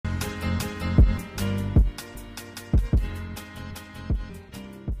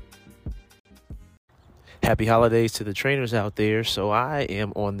happy holidays to the trainers out there. So I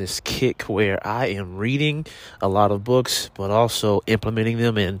am on this kick where I am reading a lot of books, but also implementing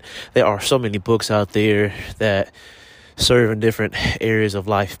them. And there are so many books out there that serve in different areas of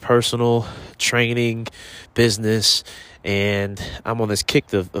life: personal, training, business. And I'm on this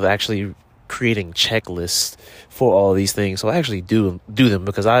kick of actually creating checklists for all of these things. So I actually do them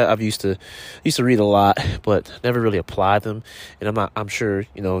because I've used to read a lot, but never really applied them. And I'm sure,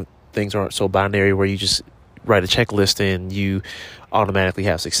 things aren't so binary where you just write a checklist and you automatically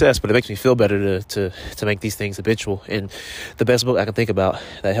have success, but it makes me feel better to make these things habitual. And the best book I can think about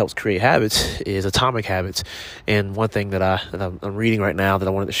that helps create habits is Atomic Habits. And one thing that I'm reading right now that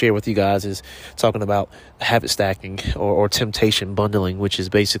I wanted to share with you guys is talking about habit stacking or temptation bundling, which is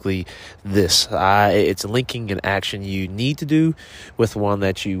basically this. It's linking an action you need to do with one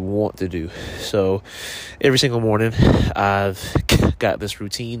that you want to do. So every single morning I've got this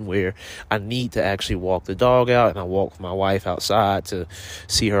routine where I need to actually walk the dog out, and I walk my wife outside to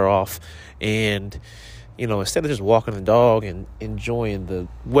see her off. And instead of just walking the dog and enjoying the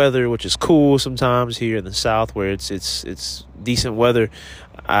weather, which is cool sometimes here in the South where it's decent weather,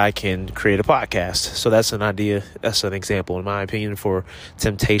 I can create a podcast. So that's an idea, that's an example in my opinion for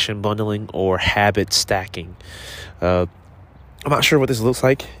temptation bundling or habit stacking. I'm not sure what this looks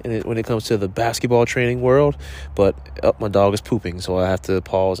like when it comes to the basketball training world, but my dog is pooping, so I have to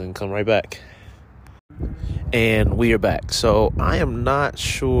pause and come right back. And we are back. So I am not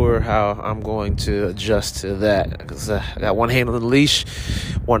sure how I'm going to adjust to that because I got one hand on the leash,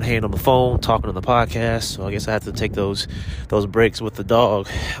 one hand on the phone, talking on the podcast. So I guess I have to take those breaks with the dog.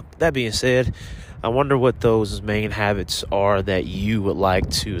 That being said, I wonder what those main habits are that you would like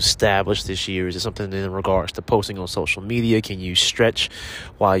to establish this year. Is it something in regards to posting on social media? Can you stretch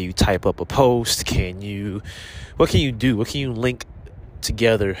while you type up a post? What can you do? What can you link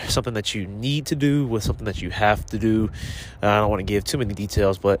together? Something that you need to do with something that you have to do. I don't want to give too many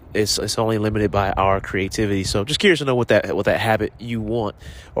details, but it's only limited by our creativity. So just curious to know what that habit you want,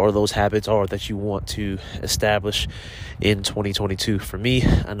 or those habits are that you want to establish in 2022. For me,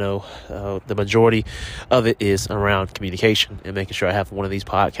 I know the majority of it is around communication and making sure I have one of these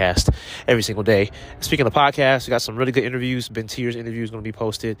podcasts every single day. Speaking of podcasts, we got some really good interviews. Ben Tier's interview is going to be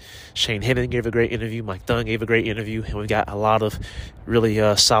posted. Shane Hennon gave a great interview. Mike Dunn gave a great interview. And we've got a lot of really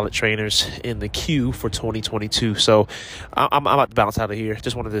solid trainers in the queue for 2022. So I'm about to bounce out of here.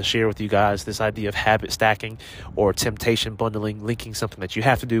 Just wanted to share with you guys this idea of habit stacking or temptation bundling, linking something that you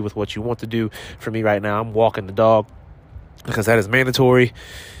have to do with what you want to do. For me right now, I'm walking the dog because that is mandatory.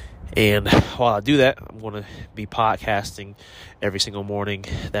 And while I do that, I'm going to be podcasting every single morning.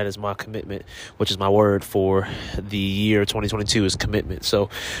 That is my commitment, which is my word for the year 2022 is commitment. So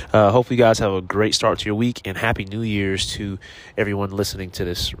hopefully you guys have a great start to your week, and Happy New Year's to everyone listening to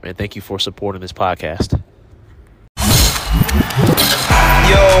this. And thank you for supporting this podcast.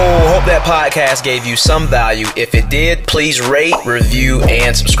 Yo, hope that podcast gave you some value. If it did, please rate, review,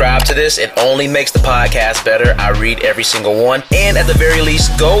 and subscribe to this. It only makes the podcast better. I read every single one. And at the very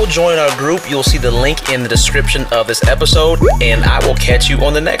least, go join our group. You'll see the link in the description of this episode, and I will catch you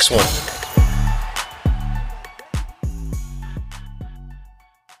on the next one.